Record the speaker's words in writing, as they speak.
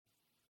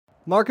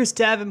Marcus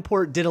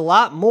Davenport did a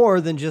lot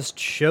more than just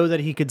show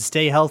that he could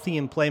stay healthy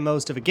and play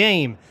most of a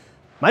game.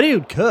 My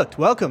dude cooked.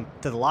 Welcome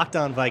to the Locked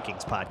On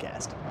Vikings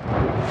podcast.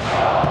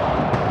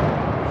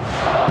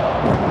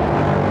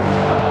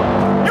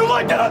 You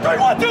like that on 3,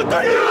 1, 2, 3,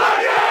 you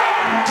like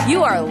it!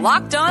 You are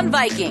Locked On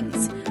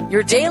Vikings,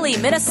 your daily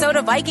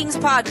Minnesota Vikings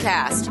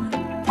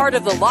podcast. Part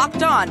of the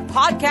Locked On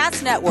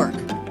Podcast Network,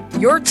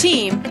 your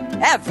team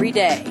every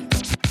day.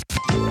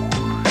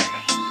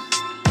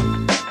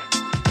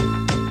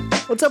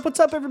 What's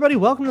up, everybody?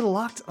 Welcome to the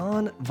Locked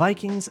On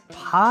Vikings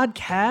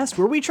podcast,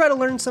 where we try to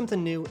learn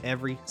something new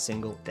every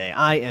single day.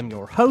 I am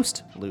your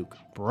host, Luke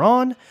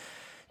Braun.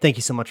 Thank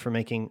you so much for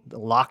making the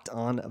Locked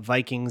On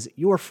Vikings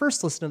your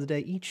first listen of the day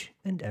each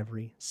and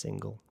every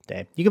single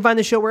day. You can find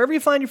the show wherever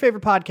you find your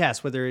favorite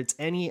podcast, whether it's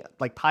any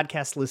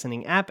podcast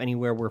listening app,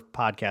 anywhere where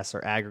podcasts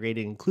are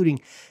aggregated, including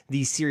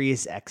the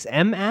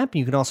SiriusXM app.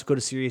 You can also go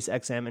to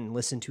SiriusXM and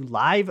listen to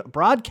live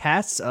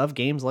broadcasts of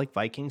games like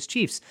Vikings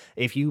Chiefs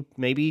if you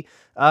maybe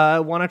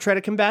want to try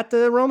to combat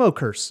the Romo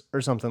curse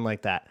or something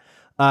like that.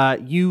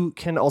 You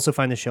can also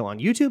find the show on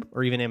YouTube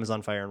or even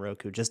Amazon Fire and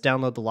Roku. Just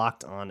download the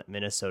Locked On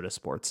Minnesota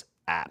Sports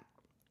app.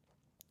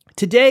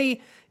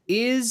 Today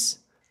is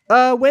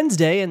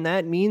Wednesday, and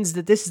that means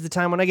that this is the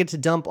time when I get to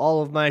dump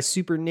all of my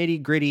super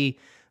nitty-gritty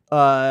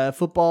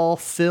football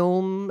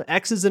film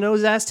X's and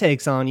O's ass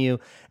takes on you.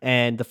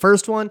 And the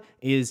first one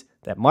is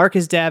that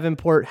Marcus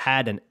Davenport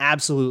had an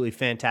absolutely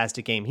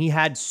fantastic game. He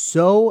had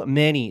so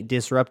many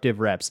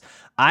disruptive reps.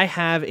 I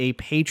have a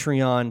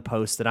Patreon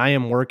post that I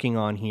am working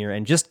on here,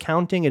 and just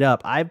counting it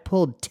up, I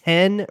pulled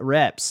 10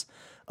 reps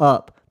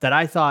up that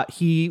I thought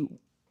he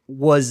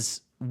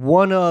was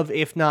one of,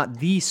 if not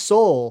the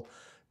sole,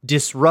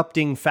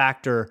 disrupting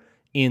factor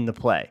in the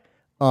play.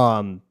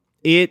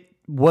 It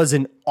was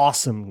an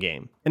awesome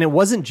game. And it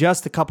wasn't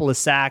just a couple of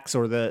sacks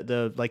or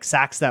the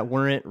sacks that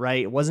weren't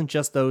right. It wasn't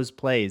just those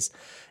plays.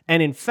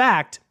 And in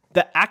fact,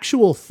 the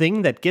actual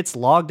thing that gets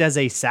logged as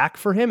a sack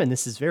for him, and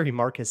this is very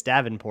Marcus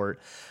Davenport,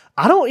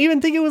 I don't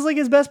even think it was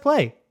his best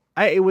play.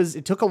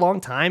 It took a long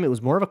time. It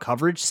was more of a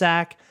coverage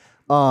sack.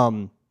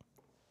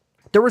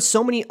 There were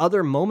so many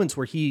other moments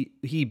where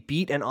he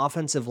beat an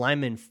offensive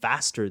lineman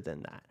faster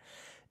than that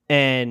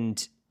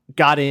and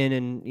got in,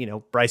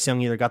 and, Bryce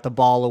Young either got the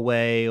ball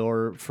away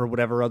or for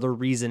whatever other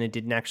reason, it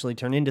didn't actually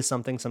turn into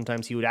something.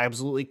 Sometimes he would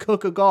absolutely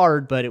cook a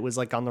guard, but it was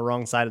on the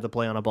wrong side of the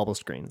play on a bubble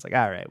screen. It's all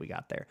right, we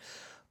got there.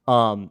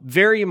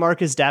 Very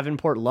Marcus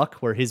Davenport luck,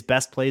 where his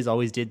best plays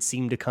always did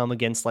seem to come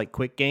against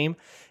quick game.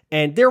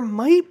 And there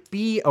might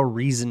be a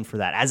reason for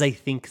that as I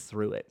think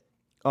through it.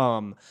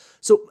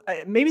 So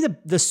maybe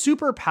the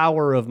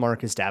superpower of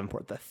Marcus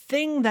Davenport, the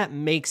thing that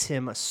makes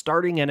him a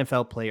starting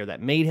NFL player,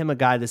 that made him a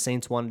guy the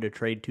Saints wanted to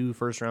trade 2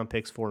 first-round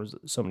picks for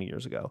so many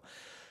years ago,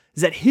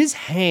 is that his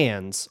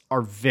hands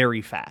are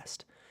very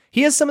fast.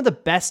 He has some of the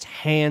best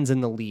hands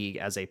in the league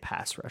as a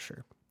pass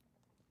rusher.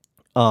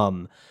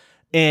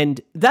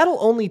 And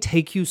that'll only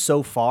take you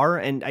so far.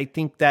 And I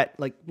think that,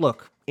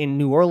 look, in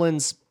New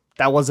Orleans,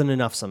 that wasn't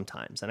enough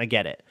sometimes, and I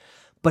get it.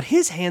 But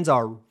his hands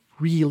are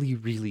really,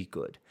 really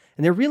good.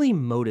 And they're really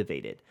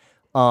motivated.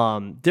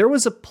 There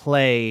was a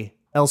play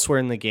elsewhere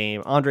in the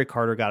game. Andre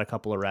Carter got a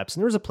couple of reps.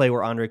 And there was a play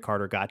where Andre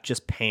Carter got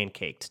just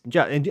pancaked.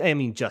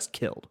 Just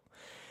killed.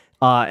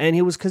 And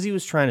it was because he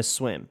was trying to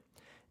swim.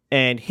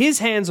 And his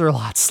hands are a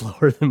lot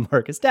slower than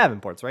Marcus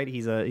Davenport's, right?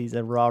 He's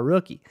a raw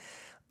rookie.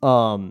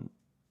 One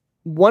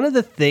of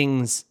the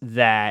things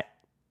that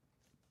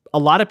a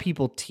lot of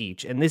people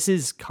teach, and this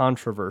is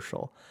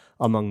controversial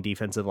among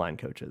defensive line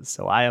coaches,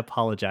 so I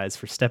apologize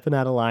for stepping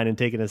out of line and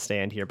taking a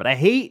stand here, but I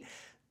hate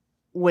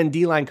when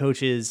D-line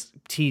coaches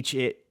teach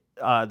it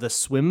the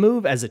swim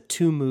move as a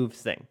 2-move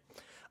thing.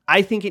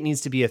 I think it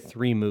needs to be a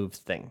 3-move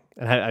thing,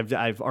 and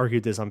I've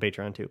argued this on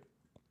Patreon too.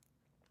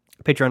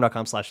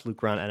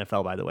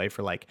 Patreon.com/LukeRunNFL, by the way,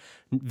 for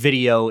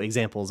video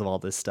examples of all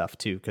this stuff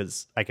too,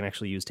 because I can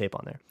actually use tape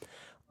on there.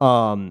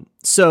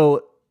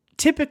 So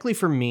typically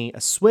for me,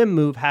 a swim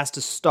move has to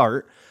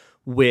start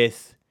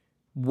with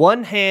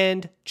one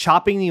hand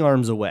chopping the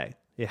arms away.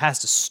 It has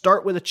to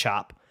start with a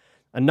chop.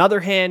 Another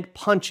hand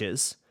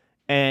punches.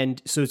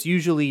 And so it's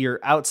usually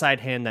your outside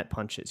hand that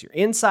punches. Your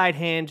inside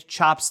hand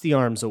chops the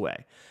arms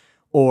away,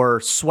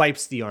 or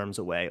swipes the arms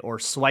away, or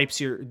swipes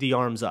the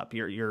arms up.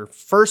 Your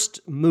first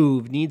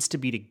move needs to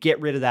be to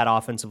get rid of that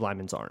offensive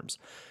lineman's arms.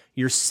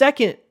 Your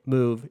second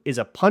move is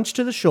a punch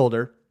to the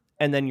shoulder.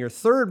 And then your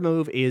third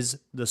move is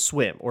the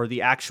swim, or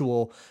the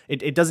actual,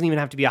 it doesn't even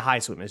have to be a high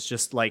swim. It's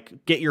just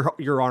get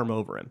your arm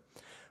over him.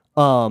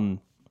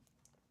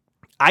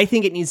 I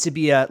think it needs to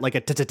be a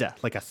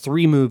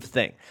 3-move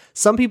thing.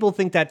 Some people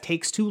think that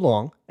takes too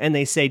long, and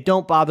they say,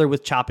 don't bother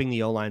with chopping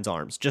the O-line's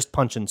arms, just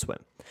punch and swim.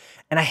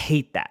 And I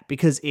hate that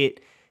because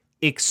it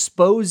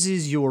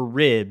exposes your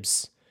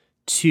ribs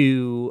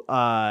to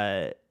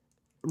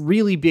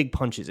really big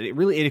punches.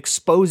 It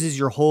exposes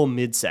your whole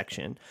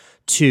midsection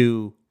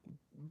to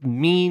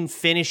mean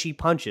finishy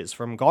punches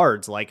from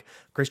guards like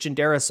Christian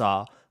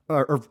Darrisaw,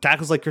 or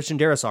tackles like Christian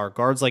Darrisaw,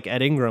 guards like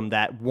Ed Ingram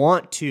that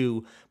want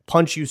to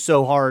punch you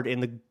so hard in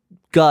the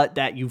gut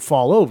that you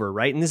fall over,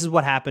 right? And this is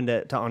what happened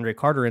to Andre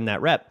Carter in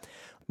that rep.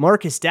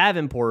 Marcus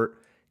Davenport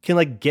can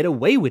like get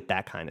away with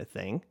that kind of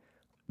thing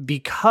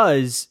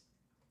because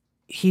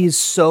he's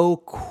so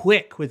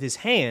quick with his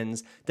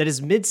hands that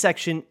his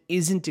midsection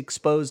isn't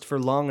exposed for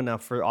long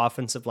enough for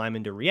offensive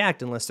linemen to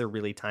react unless they're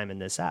really timing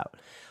this out.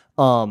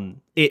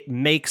 It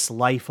makes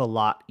life a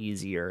lot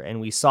easier.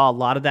 And we saw a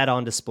lot of that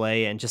on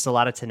display and just a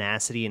lot of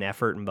tenacity and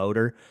effort and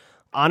motor.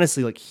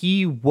 Honestly, like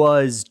he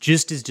was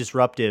just as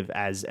disruptive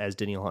as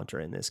Danielle Hunter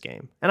in this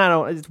game. And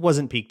it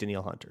wasn't peak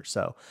Danielle Hunter,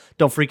 so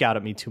don't freak out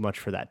at me too much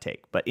for that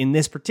take. But in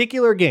this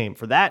particular game,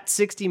 for that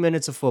 60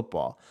 minutes of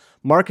football,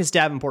 Marcus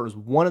Davenport was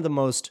one of the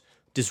most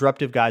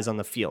disruptive guys on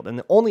the field. And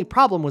the only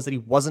problem was that he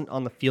wasn't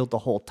on the field the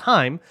whole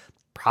time,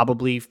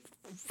 probably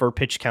for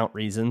pitch count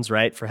reasons,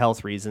 right? For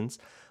health reasons.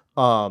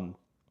 And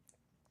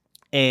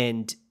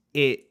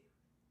it,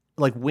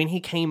 like when he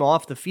came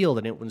off the field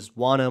and it was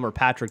Wanham or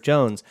Patrick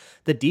Jones,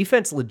 the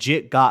defense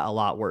legit got a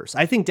lot worse.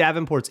 I think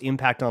Davenport's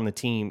impact on the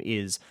team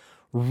is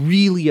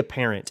really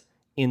apparent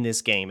in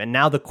this game. And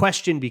now the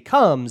question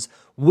becomes,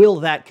 will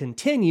that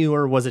continue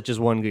or was it just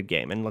one good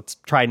game? And let's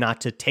try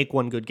not to take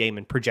one good game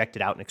and project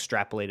it out and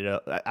extrapolate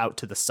it out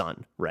to the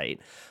sun, right?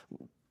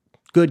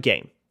 Good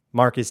game.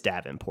 Marcus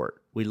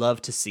Davenport. We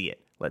love to see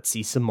it. Let's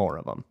see some more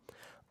of them.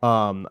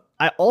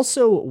 I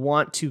also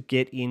want to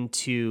get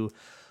into,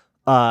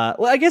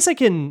 I guess I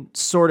can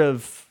sort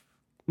of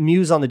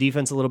muse on the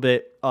defense a little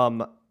bit.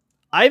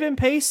 Ivan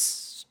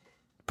Pace,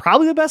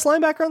 probably the best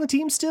linebacker on the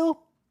team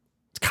still.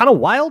 It's kind of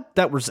wild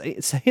that we're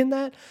saying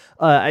that.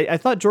 I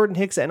thought Jordan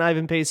Hicks and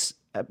Ivan Pace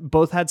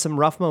both had some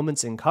rough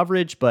moments in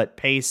coverage, but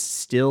Pace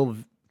still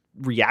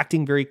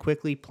reacting very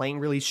quickly, playing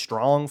really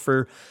strong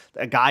for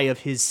a guy of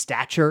his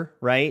stature,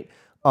 right?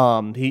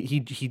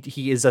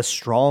 He is a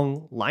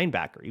strong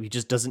linebacker. He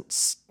just doesn't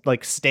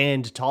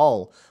stand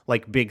tall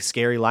like big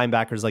scary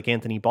linebackers like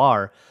Anthony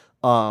Barr.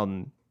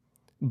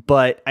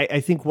 But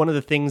I think one of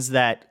the things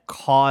that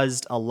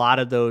caused a lot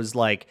of those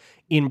like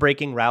in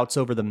breaking routes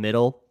over the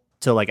middle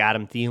to like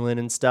Adam Thielen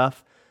and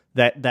stuff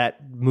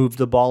that moved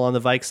the ball on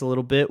the Vikes a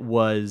little bit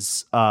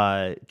was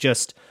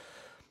just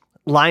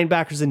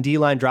linebackers and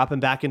D-line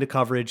dropping back into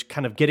coverage,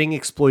 kind of getting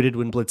exploited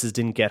when blitzes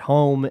didn't get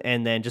home.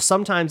 And then just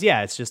sometimes,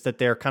 it's just that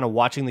they're kind of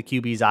watching the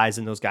QB's eyes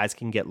and those guys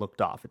can get looked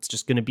off. It's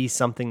just going to be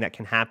something that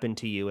can happen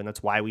to you. And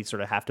that's why we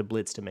sort of have to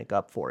blitz to make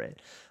up for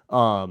it.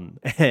 And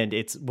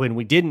it's when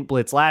we didn't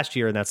blitz last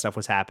year and that stuff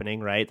was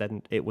happening, right?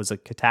 Then it was a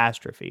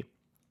catastrophe.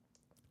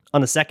 On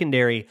the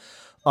secondary,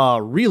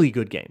 really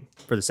good game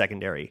for the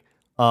secondary.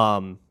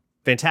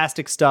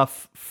 Fantastic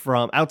stuff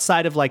from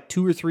outside of like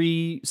 2 or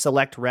 3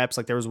 select reps.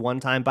 Like there was one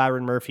time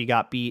Byron Murphy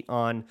got beat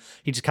on,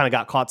 he just kind of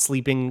got caught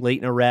sleeping late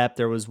in a rep.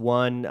 There was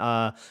one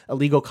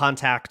illegal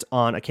contact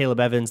on a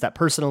Caleb Evans that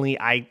personally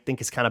I think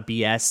is kind of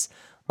BS.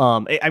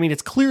 I mean,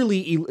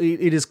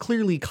 it is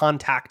clearly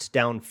contact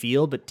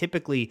downfield, but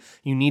typically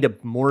you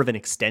need more of an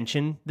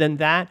extension than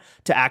that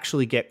to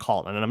actually get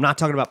called. And I'm not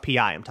talking about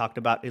PI. I'm talking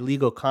about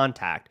illegal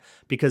contact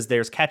because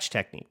there's catch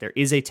technique. There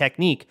is a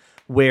technique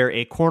where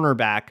a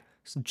cornerback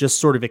just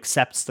sort of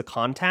accepts the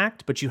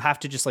contact, but you have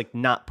to just like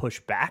not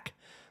push back.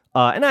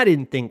 And I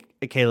didn't think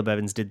Caleb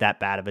Evans did that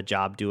bad of a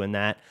job doing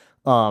that.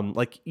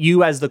 Like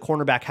you as the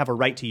cornerback have a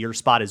right to your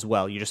spot as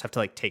well. You just have to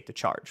like take the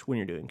charge when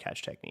you're doing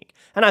catch technique.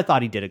 And I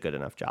thought he did a good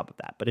enough job of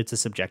that, but it's a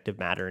subjective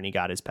matter and he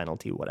got his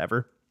penalty,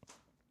 whatever.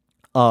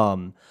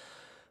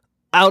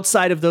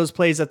 Outside of those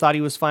plays, I thought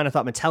he was fine. I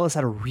thought Metellus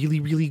had a really,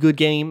 really good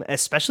game,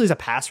 especially as a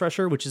pass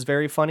rusher, which is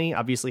very funny.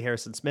 Obviously,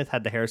 Harrison Smith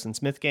had the Harrison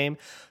Smith game.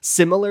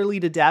 Similarly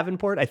to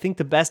Davenport, I think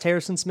the best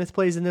Harrison Smith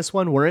plays in this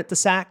one weren't the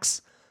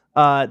sacks.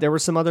 There were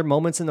some other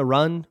moments in the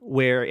run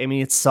where, I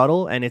mean, it's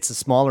subtle and it's a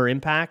smaller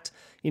impact.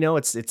 You know,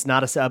 it's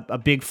not a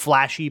big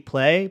flashy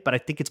play, but I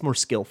think it's more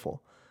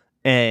skillful.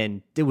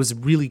 And it was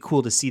really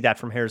cool to see that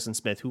from Harrison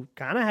Smith, who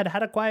kind of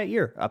had a quiet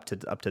year up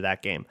to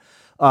that game.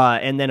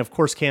 And then, of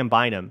course, Cam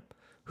Bynum,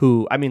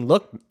 who, I mean,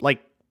 look,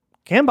 like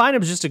Cam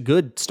Bynum is just a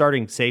good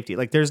starting safety.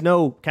 Like there's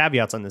no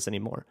caveats on this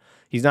anymore.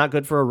 He's not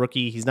good for a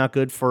rookie. He's not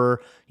good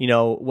for,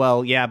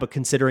 but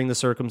considering the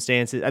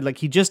circumstances, like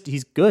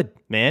he's good,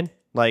 man.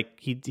 Like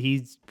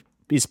he's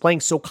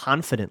playing so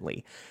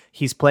confidently.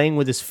 He's playing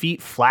with his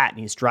feet flat and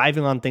he's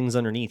driving on things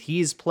underneath.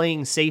 He is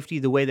playing safety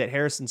the way that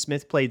Harrison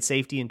Smith played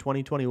safety in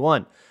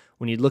 2021.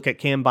 When you look at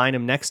Cam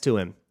Bynum next to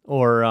him,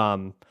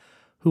 or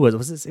who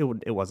was this?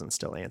 It wasn't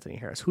still Anthony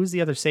Harris. Who's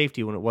the other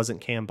safety when it wasn't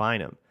Cam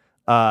Bynum?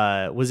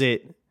 Was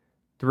it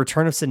the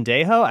return of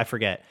Sendejo? I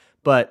forget.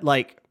 But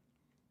like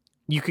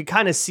you could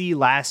kind of see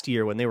last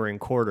year when they were in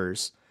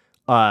quarters,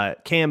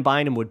 Cam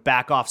Bynum would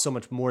back off so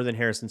much more than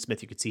Harrison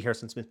Smith. You could see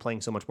Harrison Smith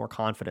playing so much more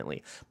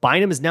confidently.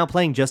 Bynum is now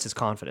playing just as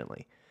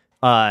confidently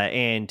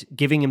and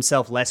giving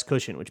himself less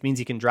cushion, which means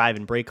he can drive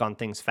and break on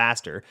things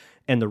faster.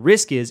 And the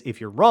risk is if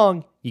you're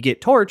wrong, you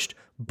get torched,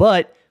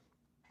 but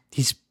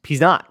he's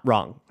not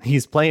wrong.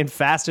 He's playing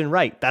fast and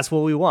right. That's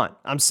what we want.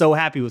 I'm so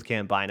happy with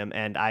Cam Bynum,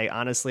 and I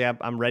honestly,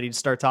 I'm ready to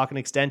start talking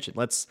extension.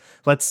 Let's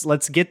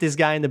get this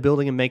guy in the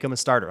building and make him a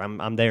starter.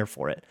 I'm there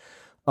for it.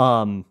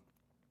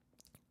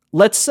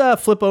 Let's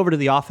flip over to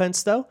the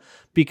offense, though,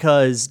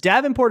 because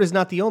Davenport is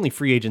not the only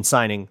free agent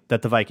signing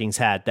that the Vikings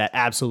had that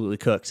absolutely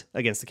cooked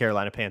against the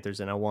Carolina Panthers,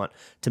 and I want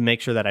to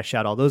make sure that I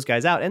shout all those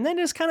guys out, and then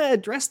just kind of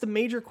address the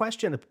major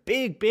question, a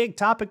big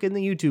topic in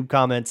the YouTube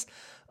comments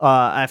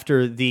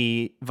after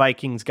the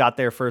Vikings got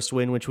their first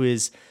win, which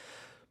was,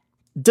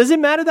 does it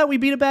matter that we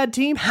beat a bad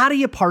team? How do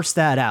you parse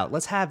that out?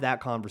 Let's have that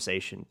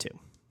conversation, too.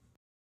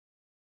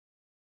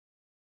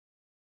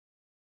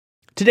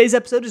 Today's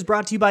episode is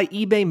brought to you by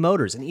eBay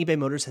Motors, and eBay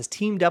Motors has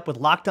teamed up with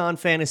Locked On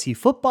Fantasy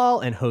Football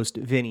and host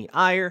Vinny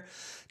Iyer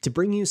to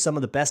bring you some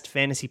of the best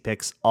fantasy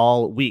picks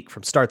all week,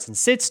 from starts and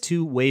sits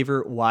to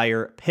waiver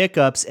wire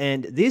pickups.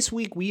 And this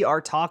week we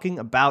are talking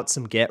about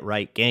some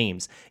get-right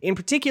games. In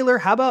particular,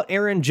 how about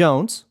Aaron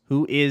Jones,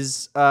 who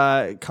is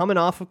coming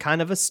off of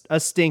kind of a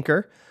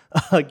stinker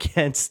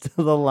against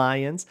the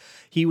Lions.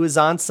 He was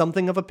on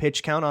something of a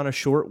pitch count on a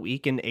short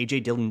week, and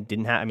A.J. Dillon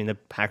didn't have, the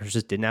Packers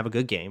just didn't have a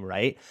good game,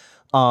 right?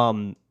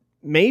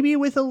 Maybe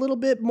with a little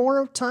bit more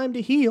of time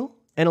to heal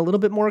and a little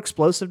bit more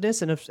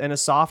explosiveness and a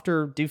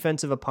softer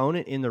defensive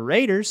opponent in the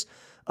Raiders,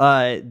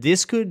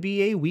 this could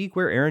be a week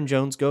where Aaron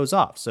Jones goes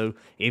off. So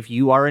if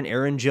you are an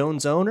Aaron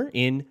Jones owner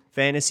in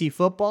fantasy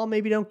football,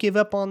 maybe don't give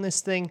up on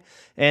this thing,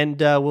 and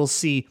we'll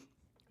see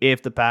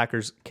if the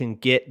Packers can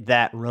get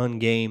that run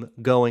game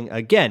going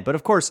again. But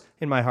of course,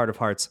 in my heart of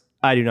hearts,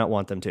 I do not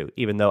want them to,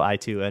 even though I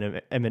too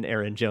am an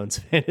Aaron Jones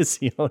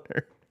fantasy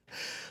owner.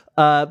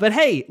 But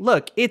hey,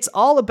 look, it's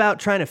all about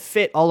trying to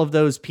fit all of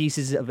those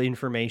pieces of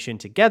information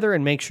together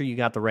and make sure you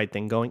got the right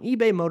thing going.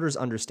 eBay Motors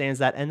understands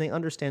that, and they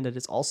understand that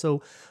it's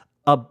also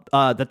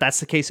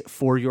that's the case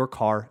for your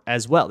car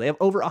as well. They have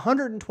over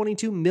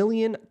 122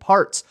 million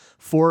parts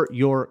for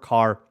your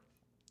car,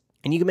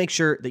 and you can make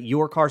sure that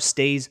your car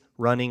stays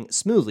running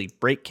smoothly.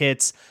 Brake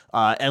kits,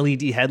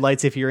 LED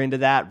headlights if you're into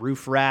that,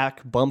 roof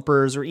rack,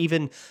 bumpers, or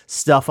even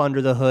stuff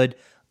under the hood.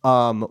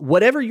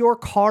 Whatever your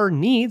car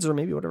needs, or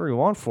maybe whatever you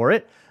want for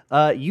it,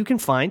 you can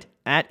find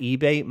at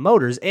eBay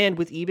Motors. And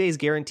with eBay's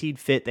Guaranteed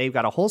Fit, they've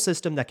got a whole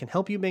system that can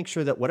help you make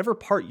sure that whatever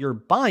part you're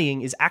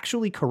buying is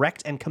actually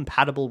correct and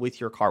compatible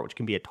with your car, which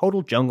can be a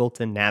total jungle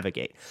to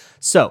navigate.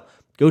 So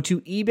go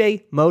to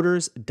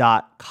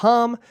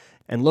ebaymotors.com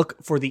and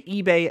look for the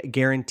eBay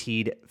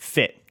Guaranteed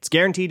Fit. It's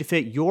guaranteed to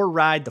fit your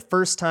ride the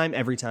first time,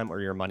 every time, or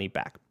your money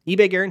back.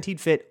 eBay Guaranteed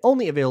Fit,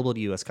 only available to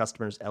U.S.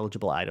 customers,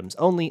 eligible items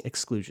only,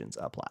 exclusions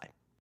apply.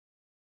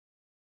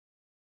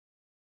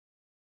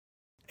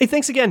 Hey,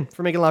 thanks again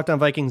for making Locked On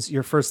Vikings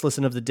your first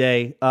listen of the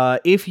day.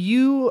 If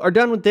you are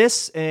done with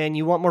this and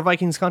you want more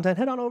Vikings content,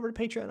 head on over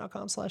to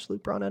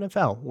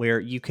patreon.com/LukeBraunNFL, where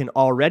you can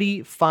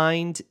already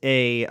find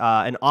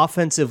an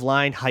offensive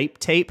line hype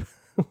tape,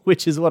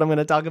 which is what I'm going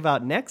to talk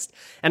about next.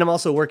 And I'm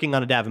also working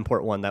on a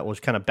Davenport one that will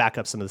kind of back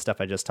up some of the stuff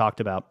I just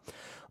talked about.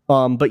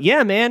 But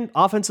yeah, man,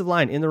 offensive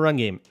line in the run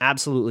game,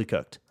 absolutely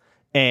cooked.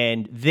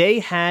 And they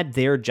had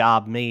their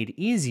job made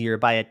easier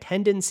by a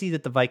tendency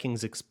that the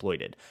Vikings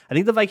exploited. I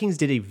think the Vikings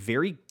did a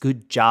very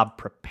good job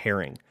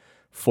preparing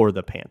for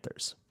the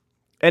Panthers.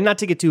 And not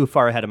to get too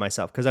far ahead of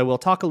myself, because I will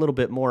talk a little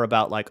bit more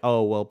about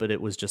but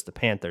it was just the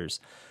Panthers.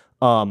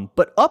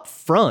 But up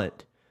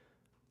front,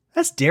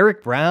 that's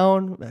Derek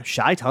Brown,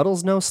 Shai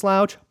Tuttle's no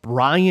slouch,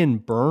 Brian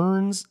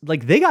Burns.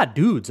 They got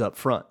dudes up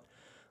front.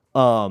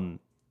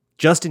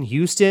 Justin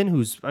Houston,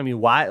 who's,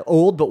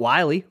 old but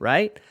wily,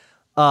 right?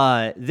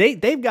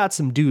 They've got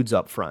some dudes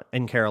up front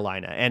in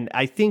Carolina, and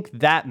I think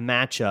that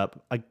matchup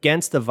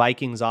against the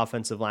Vikings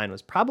offensive line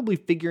was probably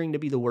figuring to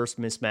be the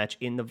worst mismatch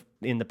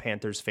in the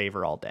Panthers'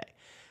 favor all day.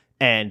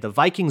 And the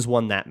Vikings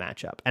won that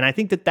matchup. And I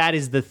think that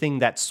is the thing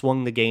that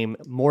swung the game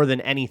more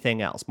than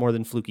anything else, more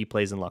than fluky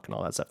plays and luck and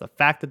all that stuff. The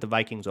fact that the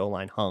Vikings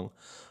O-line hung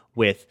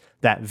with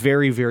that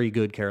very, very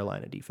good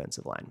Carolina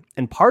defensive line.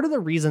 And part of the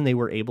reason they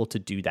were able to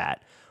do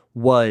that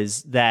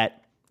was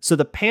that, so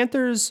the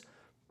Panthers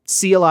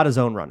see a lot of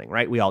zone running,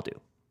 right? We all do.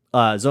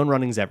 Zone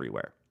running's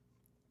everywhere.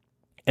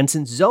 And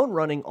since zone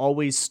running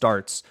always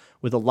starts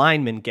with a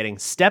lineman getting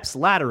steps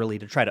laterally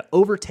to try to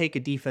overtake a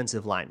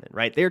defensive lineman,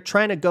 right? They're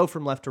trying to go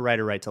from left to right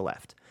or right to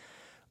left.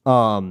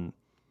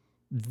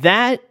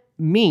 That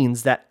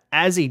means that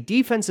as a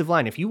defensive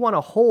line, if you want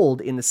to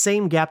hold in the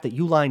same gap that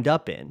you lined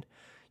up in,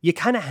 you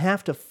kind of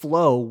have to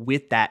flow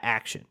with that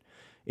action.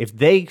 If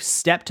they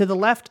step to the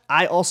left,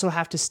 I also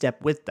have to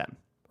step with them,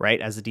 right?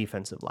 As a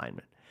defensive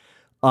lineman.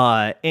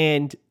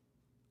 And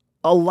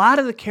a lot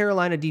of the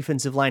Carolina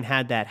defensive line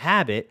had that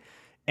habit,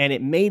 and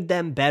it made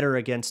them better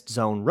against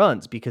zone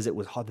runs because it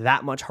was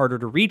that much harder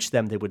to reach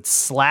them. They would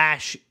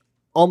slash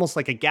almost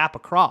like a gap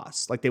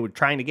across, like they were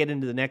trying to get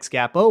into the next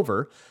gap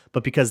over,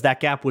 but because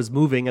that gap was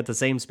moving at the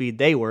same speed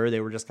they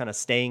were just kind of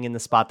staying in the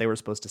spot they were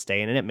supposed to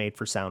stay in, and it made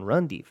for sound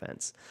run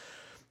defense.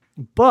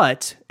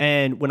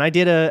 And when I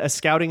did a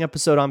scouting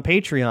episode on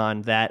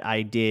Patreon that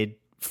I did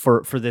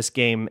for this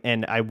game,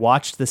 and I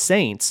watched the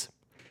Saints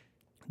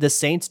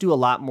do a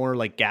lot more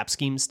like gap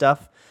scheme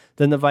stuff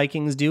than the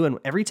Vikings do. And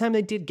every time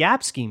they did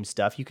gap scheme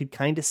stuff, you could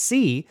kind of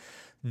see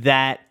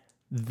that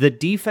the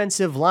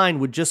defensive line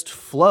would just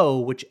flow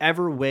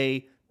whichever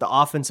way the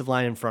offensive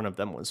line in front of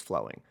them was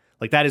flowing.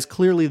 Like that is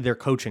clearly their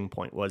coaching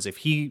point was if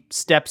he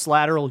steps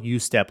lateral, you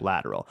step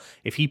lateral.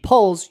 If he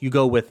pulls, you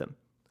go with him.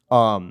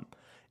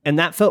 And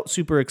that felt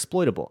super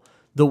exploitable.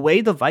 The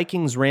way the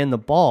Vikings ran the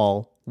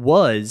ball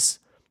was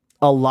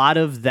a lot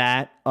of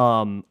that,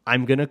 I'm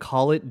going to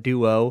call it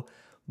duo,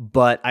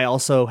 but I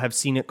also have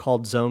seen it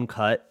called zone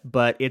cut.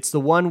 But it's the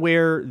one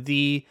where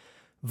the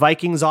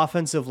Vikings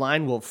offensive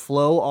line will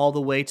flow all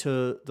the way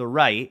to the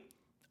right,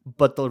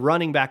 but the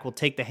running back will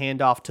take the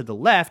handoff to the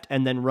left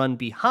and then run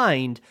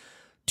behind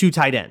two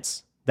tight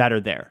ends that are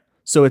there.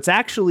 So it's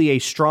actually a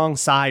strong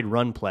side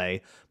run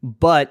play,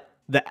 but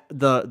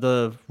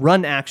the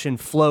run action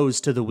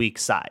flows to the weak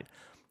side.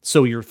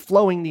 So you're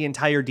flowing the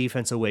entire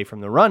defense away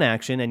from the run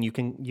action, and you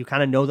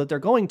kind of know that they're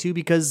going to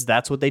because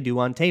that's what they do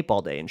on tape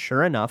all day. And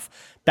sure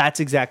enough, that's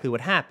exactly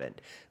what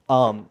happened.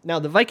 Now,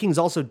 the Vikings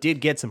also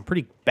did get some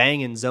pretty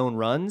banging zone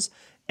runs,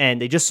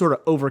 and they just sort of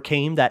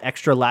overcame that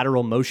extra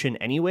lateral motion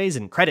anyways,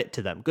 and credit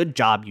to them. Good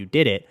job, you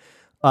did it.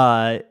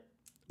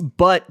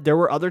 But there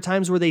were other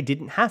times where they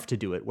didn't have to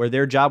do it, where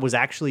their job was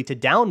actually to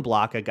down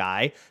block a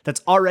guy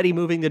that's already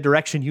moving the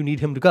direction you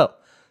need him to go.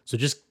 So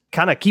just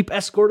kind of keep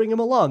escorting him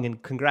along,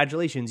 and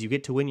congratulations, you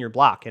get to win your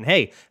block. And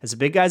hey, as the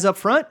big guys up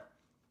front,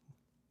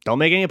 don't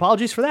make any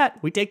apologies for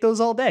that. We take those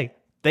all day.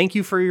 Thank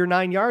you for your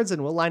 9 yards,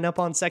 and we'll line up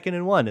on 2nd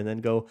and 1 and then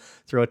go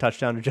throw a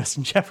touchdown to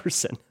Justin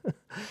Jefferson.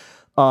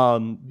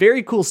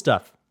 Very cool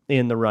stuff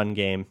in the run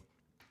game.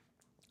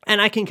 And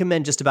I can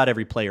commend just about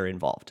every player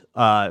involved.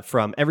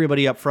 From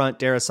everybody up front,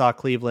 Darisaw,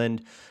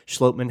 Cleveland,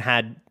 Schlotman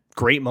had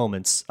great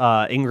moments.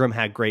 Ingram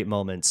had great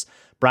moments.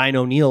 Brian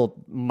O'Neill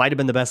might have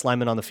been the best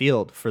lineman on the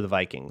field for the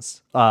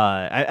Vikings.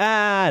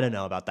 I don't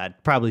know about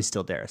that. Probably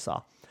still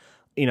Darisaw.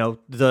 You know,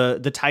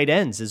 the tight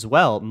ends as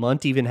well.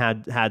 Munt even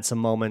had some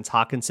moments.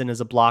 Hawkinson as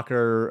a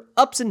blocker,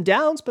 ups and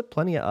downs, but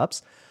plenty of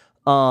ups.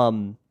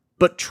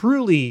 But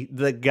truly,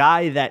 the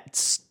guy that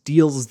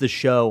steals the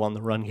show on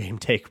the run game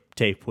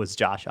tape was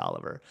Josh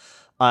Oliver.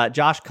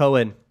 Josh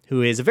Cohen,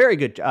 who is a very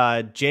good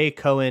J.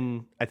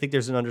 Cohen, I think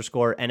there's an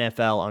underscore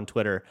NFL on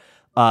Twitter.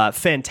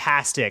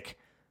 Fantastic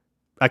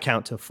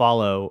account to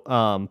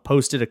follow.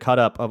 Posted a cut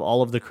up of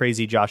all of the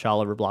crazy Josh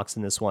Oliver blocks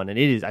in this one. And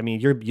it is, I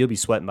mean, you'll be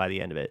sweating by the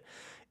end of it.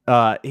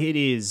 It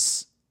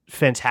is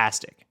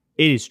fantastic.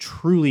 It is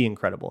truly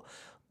incredible.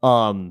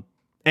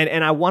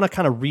 And I want to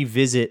kind of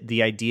revisit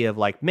the idea of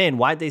like, man,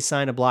 why'd they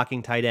sign a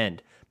blocking tight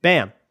end?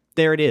 Bam,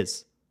 there it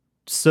is.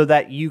 So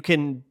that you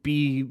can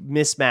be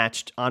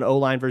mismatched on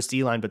O-line versus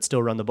D-line, but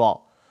still run the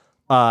ball.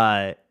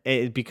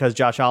 Because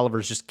Josh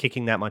Oliver's just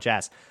kicking that much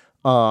ass.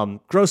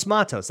 Gross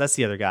Matos, that's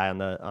the other guy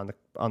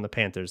on the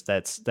Panthers.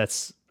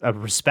 That's a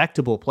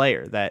respectable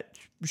player that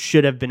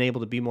should have been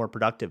able to be more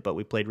productive, but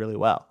we played really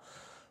well.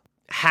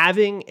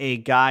 Having a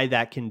guy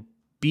that can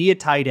be a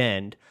tight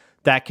end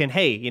that can,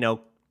 hey, you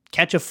know,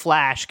 catch a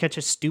flash, catch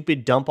a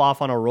stupid dump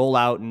off on a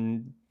rollout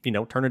and, you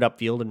know, turn it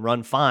upfield and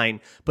run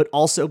fine, but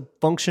also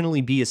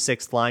functionally be a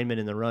sixth lineman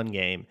in the run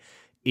game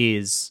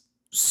is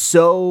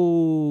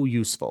so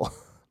useful.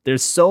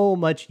 There's so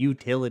much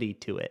utility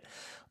to it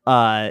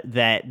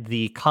that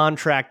the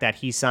contract that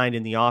he signed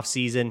in the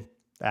offseason,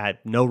 I had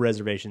no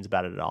reservations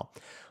about it at all.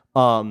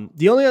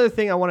 The only other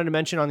thing I wanted to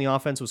mention on the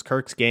offense was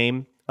Kirk's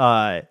game.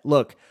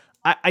 Look,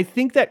 I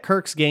think that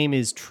Kirk's game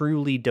is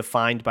truly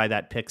defined by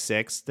that pick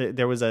six.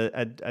 There was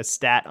a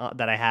stat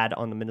that I had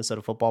on the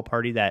Minnesota Football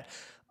Party that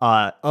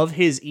of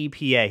his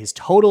EPA, his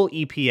total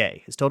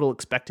EPA, his total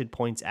expected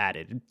points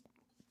added,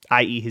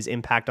 i.e. his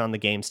impact on the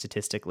game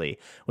statistically,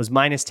 was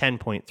minus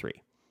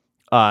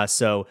 10.3.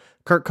 So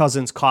Kirk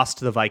Cousins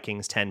cost the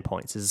Vikings 10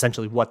 points is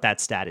essentially what that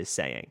stat is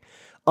saying.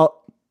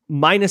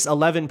 Minus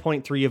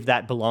 11.3 of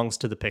that belongs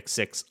to the pick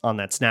six on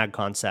that snag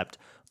concept.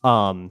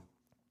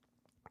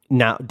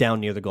 Now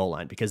down near the goal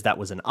line, because that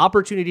was an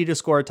opportunity to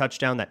score a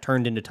touchdown that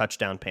turned into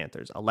touchdown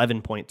Panthers.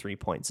 11.3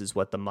 points is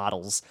what the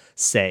models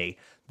say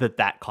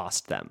that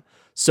cost them.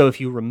 So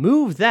if you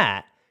remove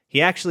that,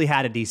 he actually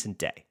had a decent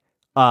day.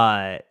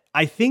 I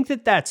think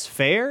that that's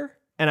fair.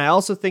 And I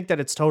also think that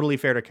it's totally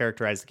fair to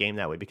characterize the game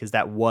that way, because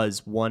that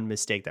was one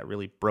mistake that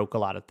really broke a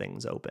lot of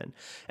things open.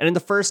 And in the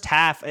first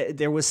half,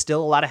 there was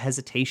still a lot of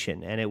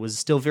hesitation and it was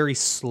still very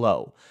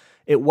slow.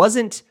 It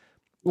wasn't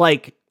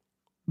like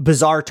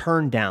bizarre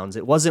turn downs.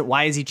 It wasn't,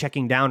 why is he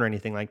checking down or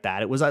anything like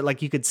that. It was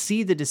like you could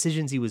see the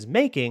decisions he was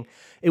making.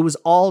 It was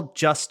all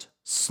just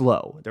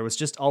slow. There was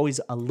just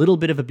always a little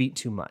bit of a beat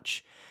too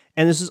much.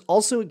 And this is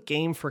also a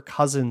game for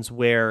Cousins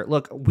where,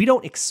 look, we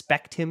don't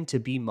expect him to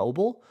be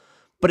mobile,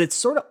 but it's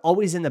sort of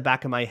always in the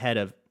back of my head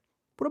of,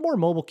 would a more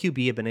mobile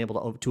QB have been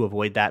able to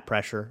avoid that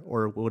pressure,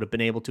 or would have been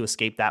able to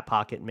escape that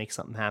pocket and make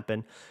something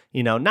happen?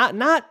 You know, I'm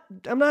not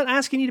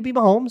asking you to be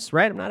Mahomes,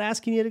 right? I'm not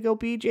asking you to go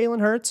be Jalen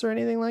Hurts or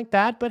anything like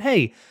that. But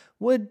hey,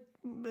 would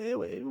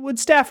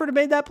Stafford have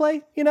made that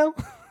play? You know,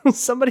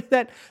 somebody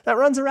that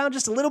runs around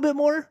just a little bit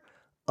more.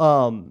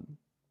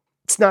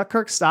 It's not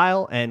Kirk's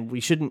style, and we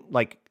shouldn't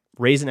like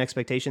raise an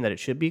expectation that it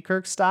should be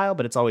Kirk's style,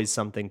 but it's always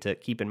something to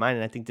keep in mind.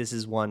 And I think this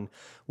is one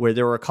where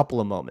there were a couple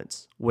of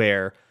moments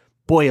where,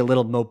 boy, a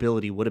little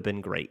mobility would have been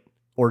great.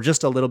 or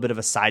just a little bit of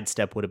a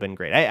sidestep would have been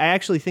great. I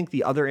actually think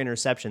the other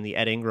interception, the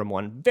Ed Ingram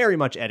one, very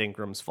much Ed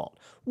Ingram's fault.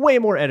 Way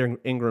more Ed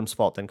Ingram's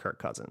fault than Kirk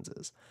Cousins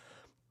is.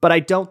 But I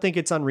don't think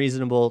it's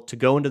unreasonable to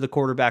go into the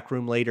quarterback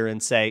room later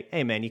and say,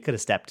 hey, man, you could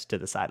have stepped to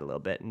the side a little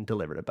bit and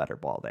delivered a better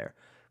ball there.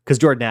 Because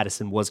Jordan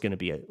Addison was going to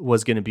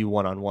be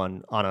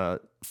one-on-one on a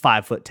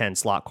 5'10"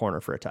 slot corner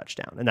for a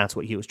touchdown. And that's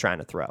what he was trying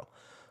to throw.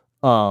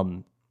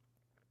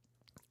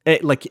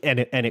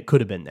 It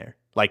could have been there.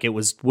 Like,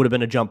 would have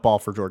been a jump ball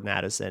for Jordan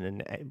Addison,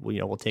 and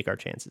we'll take our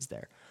chances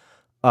there.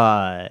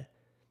 I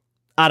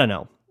don't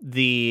know.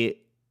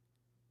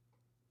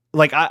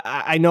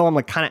 I know I'm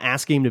like kind of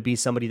asking him to be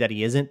somebody that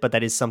he isn't, but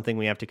that is something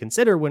we have to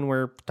consider when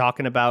we're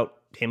talking about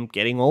him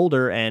getting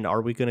older, and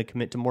are we going to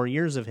commit to more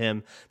years of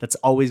him? That's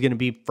always going to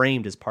be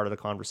framed as part of the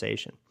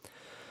conversation.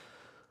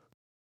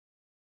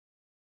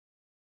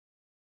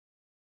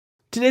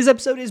 Today's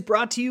episode is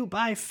brought to you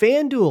by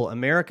FanDuel,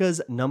 America's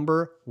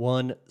 #1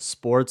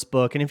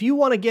 sportsbook. And if you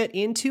want to get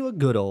into a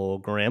good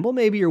old gamble,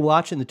 maybe you're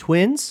watching the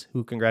Twins,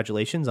 who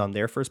congratulations on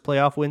their first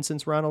playoff win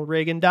since Ronald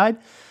Reagan died.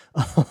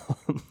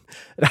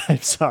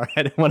 I'm sorry,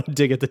 I didn't want to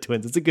dig at the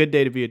Twins. It's a good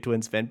day to be a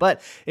Twins fan. But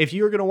if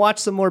you're going to watch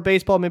some more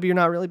baseball, maybe you're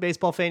not really a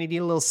baseball fan, you need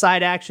a little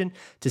side action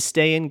to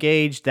stay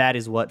engaged, that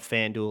is what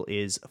FanDuel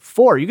is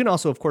for. You can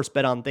also, of course,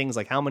 bet on things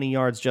like how many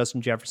yards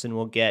Justin Jefferson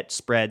will get,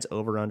 spreads,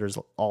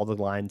 over-unders, all the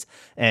lines,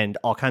 and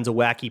all kinds of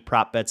wacky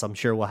prop bets. I'm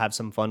sure we'll have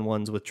some fun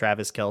ones with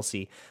Travis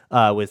Kelce,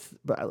 with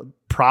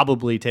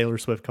probably Taylor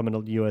Swift coming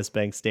to US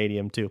Bank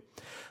Stadium too.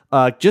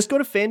 Just go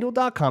to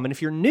FanDuel.com, and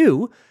if you're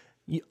new,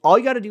 all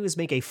you got to do is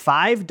make a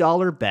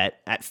 $5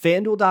 bet at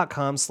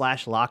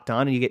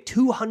FanDuel.com/lockedon, and you get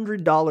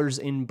 $200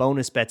 in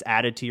bonus bets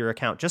added to your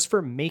account just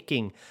for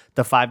making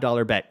the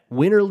 $5 bet.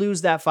 Win or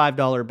lose that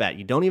 $5 bet.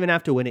 You don't even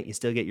have to win it. You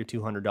still get your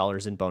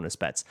 $200 in bonus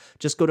bets.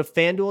 Just go to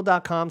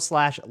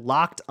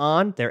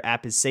FanDuel.com/lockedon. Their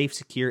app is safe,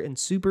 secure, and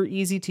super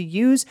easy to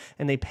use,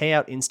 and they pay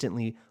out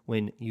instantly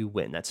when you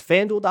win. That's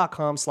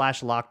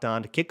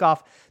FanDuel.com/lockedon to kick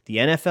off the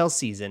NFL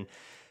season.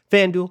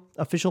 FanDuel,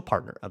 official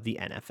partner of the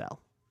NFL.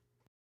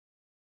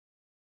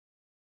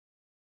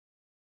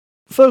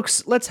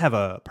 Folks, let's have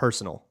a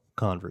personal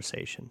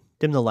conversation.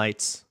 Dim the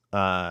lights,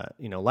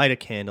 light a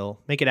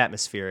candle, make it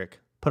atmospheric,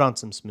 put on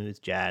some smooth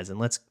jazz, and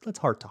let's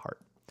heart to heart.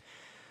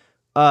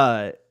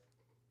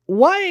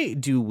 Why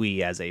do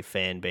we as a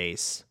fan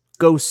base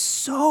go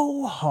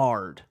so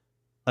hard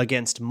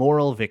against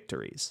moral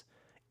victories?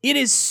 It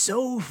is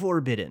so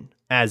forbidden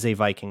as a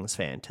Vikings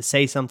fan to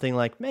say something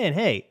like, man,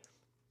 hey,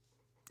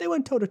 they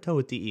went toe-to-toe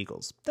with the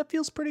Eagles. That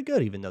feels pretty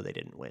good, even though they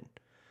didn't win.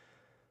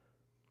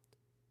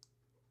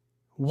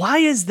 Why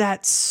is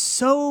that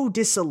so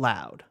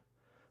disallowed?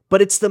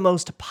 But it's the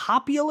most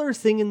popular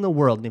thing in the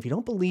world. And if you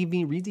don't believe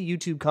me, read the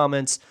YouTube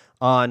comments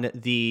on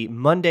the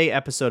Monday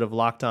episode of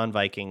Locked On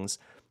Vikings,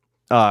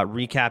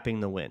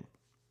 recapping the win.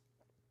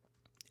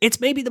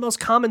 It's maybe the most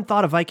common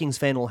thought a Vikings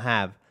fan will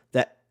have,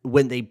 that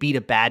when they beat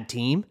a bad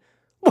team,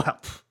 well,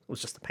 it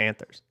was just the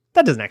Panthers.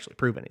 That doesn't actually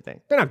prove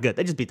anything. They're not good.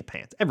 They just beat the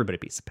Panthers. Everybody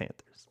beats the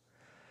Panthers.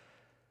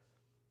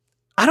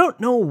 I don't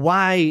know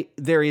why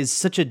there is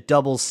such a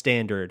double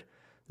standard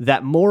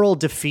that moral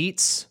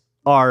defeats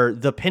are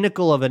the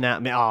pinnacle of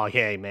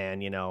hey,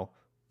 man,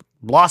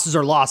 losses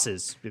are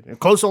losses.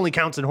 Close only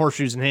counts in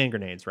horseshoes and hand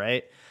grenades,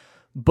 right?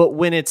 But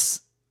when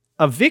it's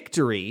a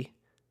victory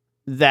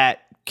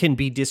that can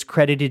be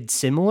discredited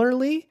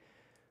similarly,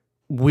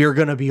 we're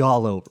going to be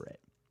all over it.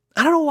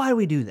 I don't know why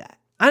we do that.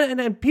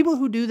 And people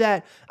who do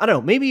that, I don't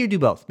know, maybe you do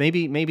both.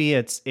 Maybe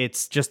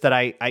it's just that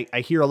I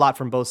hear a lot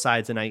from both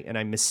sides, and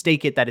I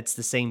mistake it that it's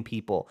the same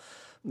people.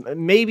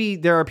 Maybe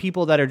there are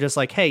people that are just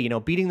like, hey,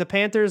 beating the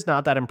Panthers,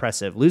 not that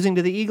impressive. Losing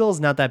to the Eagles,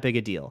 not that big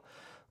a deal.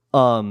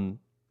 But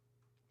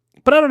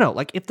I don't know.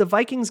 Like, if the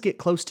Vikings get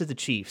close to the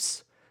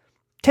Chiefs,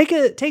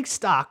 take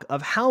stock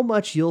of how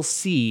much you'll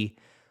see.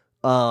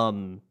 Oh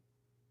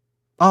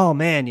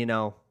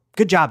man,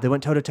 good job. They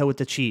went toe to toe with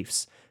the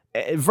Chiefs.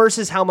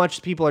 Versus how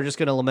much people are just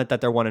going to lament that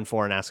they're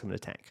 1-4 and ask them to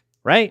tank.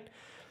 Right?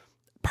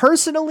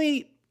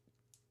 Personally,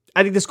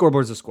 I think the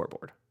scoreboard's a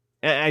scoreboard.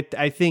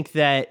 I think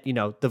that,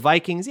 the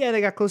Vikings, they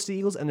got close to the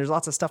Eagles, and there's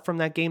lots of stuff from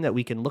that game that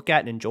we can look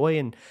at and enjoy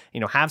and,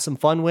 have some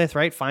fun with,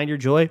 right? Find your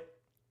joy.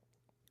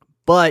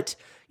 But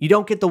you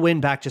don't get the win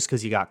back just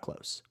because you got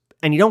close.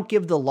 And you don't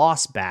give the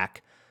loss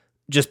back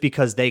just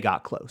because they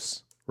got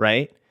close,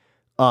 right?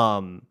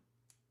 You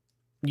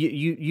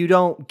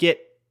don't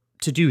get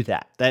to do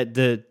that. That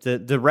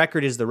the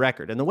record is the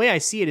record. And the way I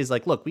see it is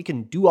like, look, we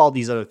can do all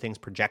these other things,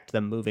 project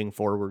them moving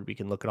forward. We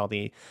can look at all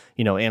the,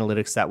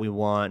 analytics that we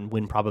want, and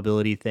win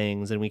probability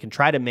things, and we can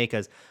try to make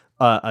a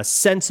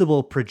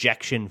sensible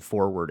projection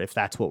forward if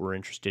that's what we're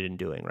interested in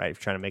doing, right? If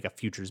you're trying to make a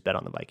futures bet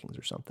on the Vikings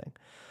or something.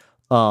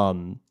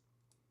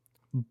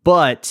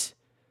 But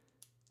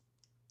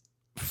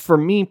for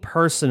me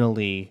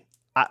personally,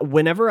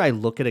 whenever I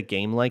look at a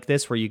game like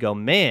this where you go,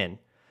 man,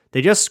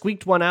 they just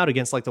squeaked one out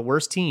against like the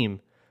worst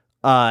team,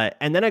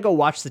 and then I go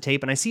watch the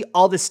tape and I see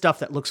all this stuff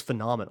that looks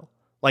phenomenal.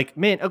 Like,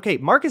 man, okay,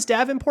 Marcus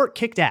Davenport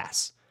kicked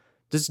ass.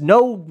 There's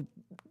no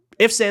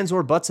ifs, ands,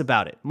 or buts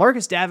about it.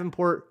 Marcus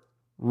Davenport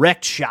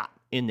wrecked shop.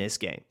 in this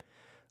game.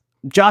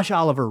 Josh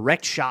Oliver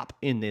wrecked shop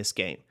in this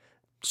game.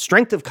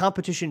 Strength of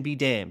competition be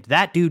damned.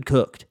 That dude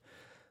cooked.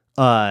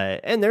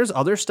 And there's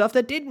other stuff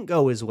that didn't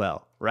go as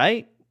well,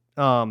 right?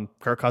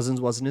 Kirk Cousins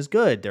wasn't as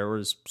good. There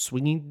was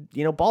swinging,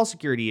 ball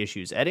security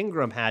issues. Ed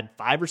Ingram had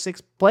 5 or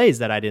 6 plays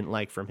that I didn't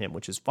like from him,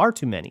 which is far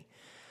too many.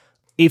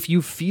 If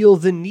you feel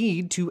the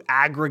need to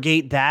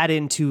aggregate that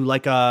into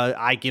like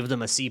I give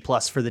them a C+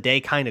 for the day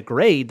kind of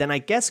grade, then I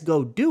guess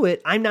go do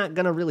it. I'm not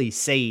going to really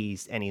say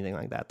anything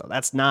like that, though.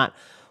 That's not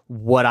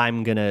what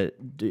I'm going to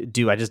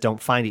do. I just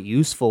don't find it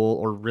useful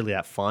or really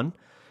that fun.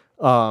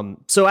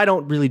 So I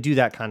don't really do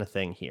that kind of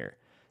thing here.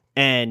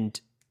 And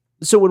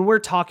so when we're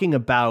talking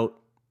about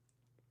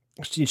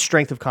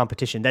strength of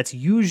competition, that's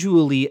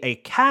usually a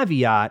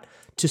caveat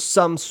to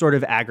some sort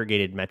of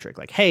aggregated metric.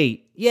 Like,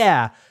 hey,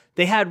 yeah,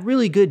 they had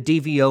really good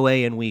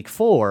DVOA in week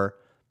 4,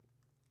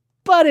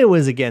 but it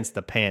was against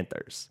the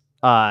Panthers.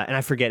 And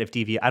I forget if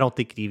I don't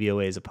think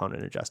DVOA is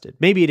opponent adjusted.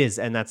 Maybe it is,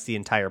 and that's the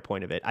entire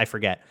point of it. I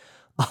forget.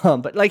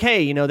 But like,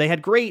 hey, they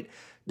had great.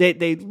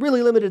 They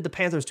really limited the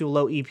Panthers to a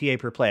low EPA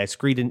per play. I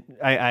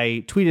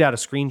tweeted out a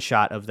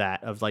screenshot of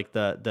that, of like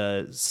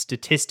the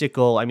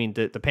statistical. I mean,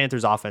 the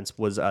Panthers offense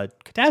was a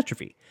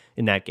catastrophe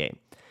in that game.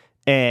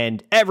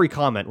 And every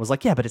comment was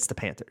like, yeah, but it's the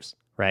Panthers,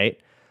 right?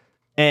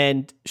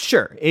 And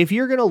sure, if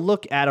you're going to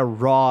look at a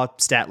raw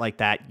stat like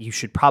that, you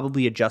should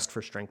probably adjust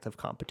for strength of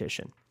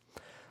competition.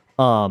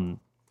 But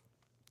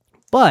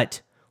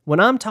when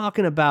I'm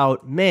talking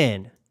about,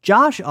 man,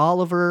 Josh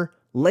Oliver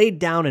laid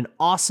down an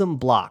awesome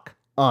block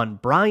on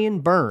Brian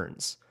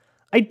Burns.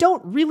 I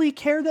don't really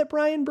care that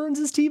Brian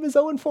Burns' team is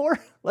 0-4.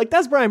 Like,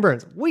 that's Brian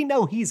Burns. We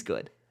know he's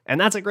good. And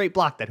that's a great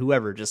block that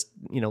whoever just,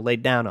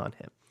 laid down on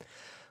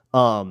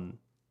him.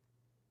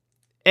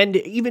 And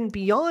even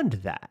beyond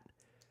that,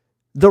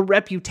 the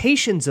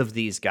reputations of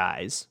these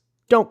guys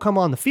don't come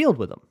on the field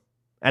with him.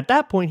 At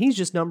that point, he's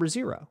just number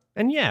 0.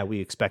 And yeah, we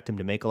expect him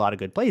to make a lot of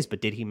good plays,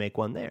 but did he make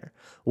one there?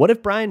 What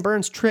if Brian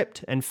Burns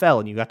tripped and fell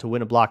and you got to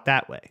win a block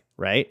that way,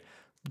 right?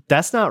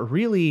 That's not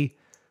really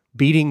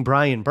beating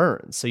Brian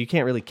Burns. So you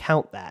can't really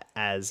count that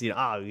as, you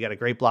got a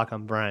great block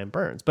on Brian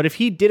Burns. But if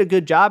he did a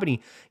good job and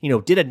he,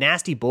 did a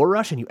nasty bull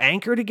rush and you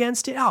anchored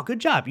against it, good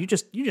job. You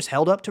just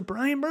held up to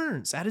Brian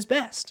Burns at his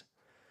best.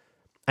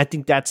 I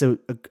think that's a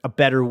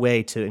better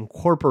way to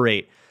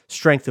incorporate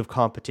strength of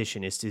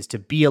competition is to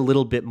be a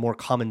little bit more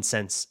common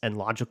sense and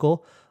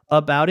logical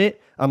about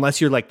it,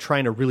 unless you're like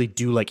trying to really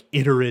do like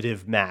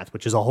iterative math,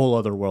 which is a whole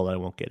other world I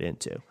won't get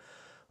into.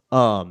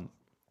 And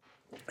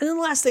then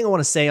the last thing I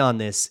want to say on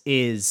this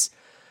is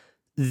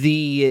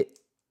the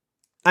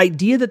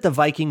idea that the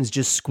Vikings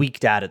just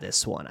squeaked out of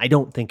this one, I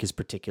don't think is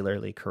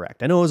particularly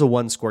correct. I know it was a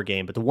 1-score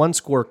game, but the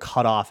 1-score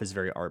cutoff is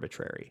very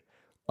arbitrary.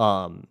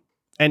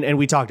 And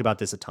we talked about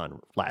this a ton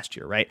last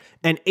year, right?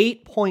 An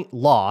 8-point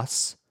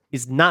loss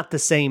is not the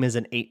same as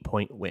an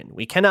 8-point win.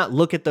 We cannot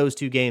look at those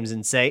two games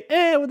and say,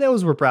 well,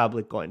 those were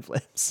probably coin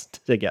flips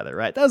together,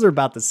 right? Those are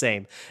about the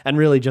same. And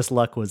really just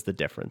luck was the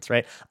difference,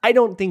 right? I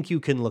don't think you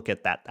can look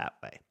at that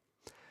way.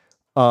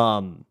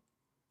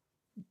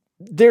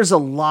 There's a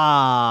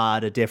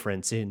lot of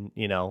difference in,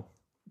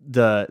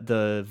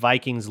 the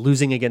Vikings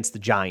losing against the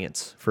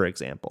Giants, for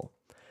example,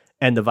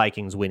 and the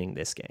Vikings winning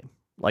this game.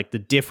 Like the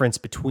difference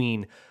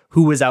between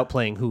who was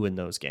outplaying who in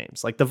those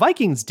games. Like the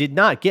Vikings did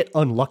not get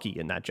unlucky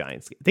in that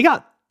Giants game. They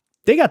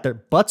got their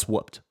butts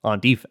whooped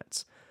on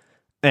defense,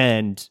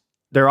 and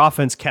their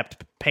offense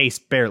kept pace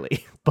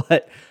barely,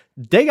 but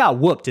they got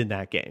whooped in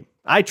that game.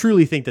 I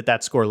truly think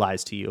that score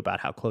lies to you about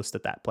how close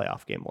that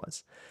playoff game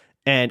was.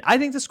 And I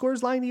think the score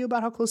is lying to you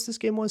about how close this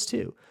game was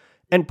too.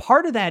 And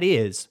part of that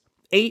is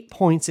 8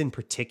 points in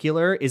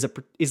particular is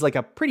like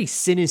a pretty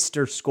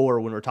sinister score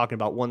when we're talking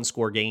about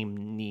 1-score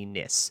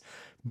game-ness.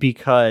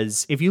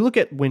 Because if you look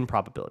at win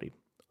probability,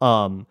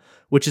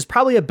 which is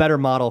probably a better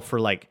model for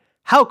like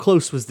how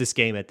close was this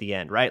game at the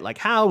end, right? Like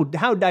how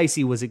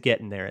dicey was it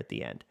getting there at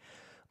the end?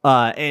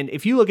 And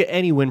if you look at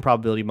any win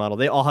probability model,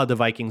 they all had the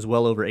Vikings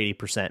well over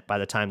 80% by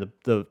the time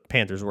the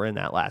Panthers were in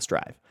that last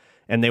drive.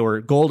 And they were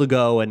goal to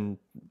go, and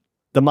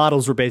the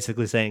models were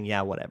basically saying,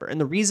 yeah, whatever.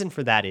 And the reason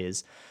for that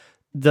is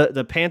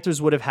the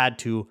Panthers would have had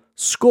to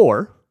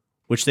score,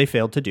 which they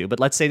failed to do,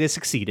 but let's say they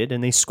succeeded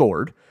and they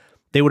scored.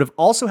 They would have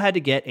also had to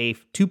get a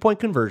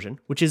 2-point conversion,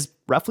 which is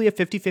roughly a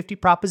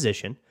 50-50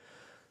 proposition.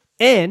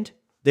 And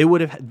they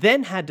would have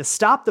then had to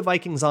stop the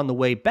Vikings on the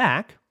way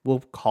back.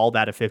 We'll call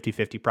that a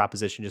 50-50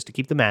 proposition just to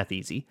keep the math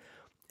easy.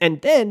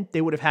 And then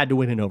they would have had to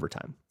win in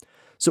overtime.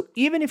 So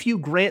even if you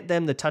grant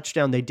them the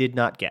touchdown they did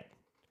not get,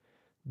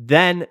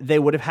 then they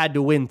would have had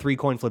to win 3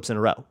 coin flips in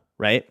a row,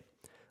 right?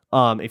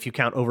 If you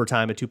count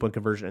overtime, a 2-point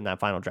conversion in that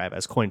final drive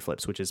as coin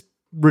flips, which is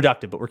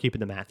reductive, but we're keeping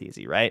the math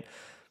easy, right?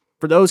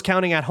 For those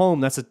counting at home,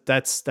 that's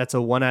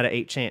a 1 out of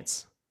 8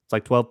 chance. It's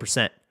like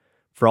 12%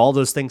 for all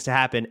those things to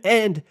happen.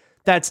 And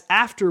that's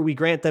after we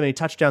grant them a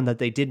touchdown that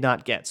they did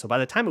not get. So by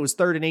the time it was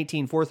 3rd and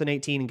 18, 4th and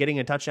 18, and getting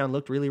a touchdown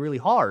looked really, really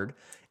hard,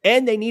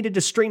 and they needed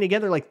to string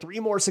together like 3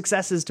 more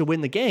successes to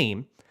win the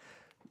game,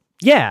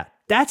 yeah,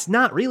 that's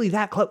not really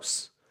that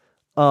close.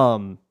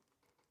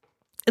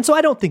 And so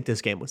I don't think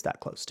this game was that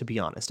close, to be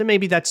honest. And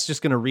maybe that's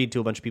just going to read to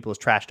a bunch of people as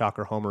trash talk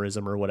or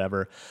homerism or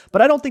whatever.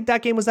 But I don't think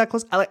that game was that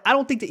close. I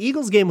don't think the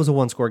Eagles game was a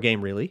one-score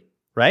game, really,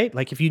 right?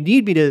 Like, if you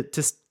need me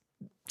to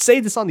say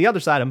this on the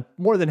other side, I'm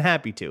more than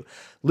happy to.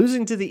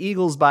 Losing to the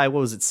Eagles by,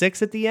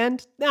 6 at the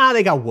end? Nah,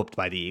 they got whooped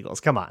by the Eagles.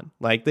 Come on.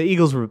 Like, the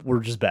Eagles were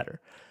just better.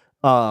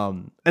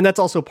 And that's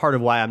also part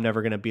of why I'm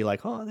never going to be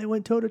like, oh, they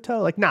went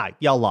toe-to-toe. Like, nah,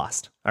 y'all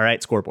lost. All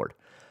right, scoreboard.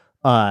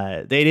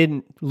 They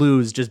didn't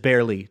lose just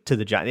barely to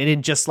the Giants. They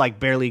didn't just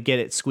barely get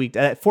it squeaked.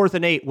 That 4th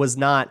and 8 was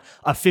not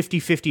a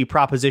 50-50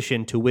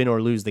 proposition to win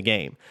or lose the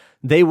game.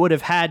 They would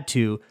have had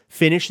to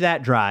finish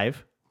that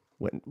drive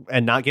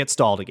and not get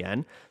stalled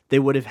again. They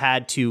would have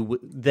had to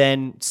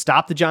then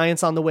stop the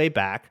Giants on the way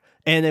back,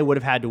 and they would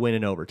have had to win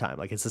in overtime.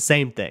 Like, it's the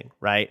same thing,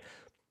 right?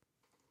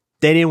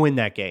 They didn't win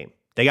that game.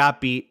 They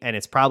got beat, and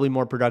it's probably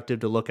more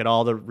productive to look at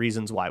all the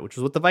reasons why, which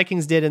was what the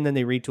Vikings did, and then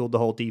they retooled the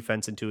whole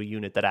defense into a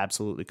unit that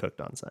absolutely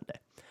cooked on Sunday.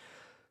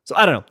 So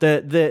I don't know.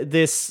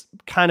 This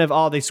kind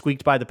of, they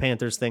squeaked by the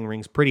Panthers thing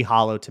rings pretty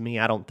hollow to me.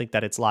 I don't think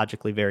that it's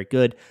logically very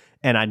good,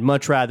 and I'd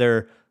much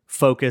rather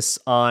focus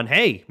on,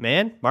 hey,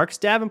 man, Marcus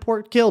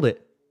Davenport killed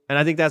it. And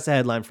I think that's the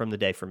headline from the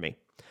day for me.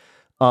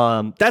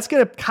 That's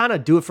going to kind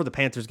of do it for the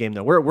Panthers game,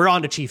 though. We're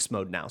on to Chiefs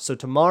mode now. So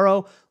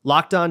tomorrow,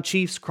 Locked On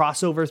Chiefs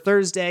crossover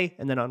Thursday.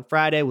 And then on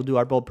Friday, we'll do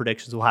our bold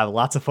predictions. We'll have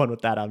lots of fun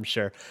with that, I'm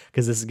sure,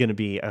 because this is going to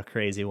be a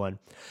crazy one.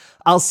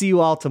 I'll see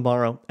you all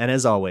tomorrow. And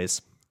as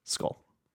always, Skol.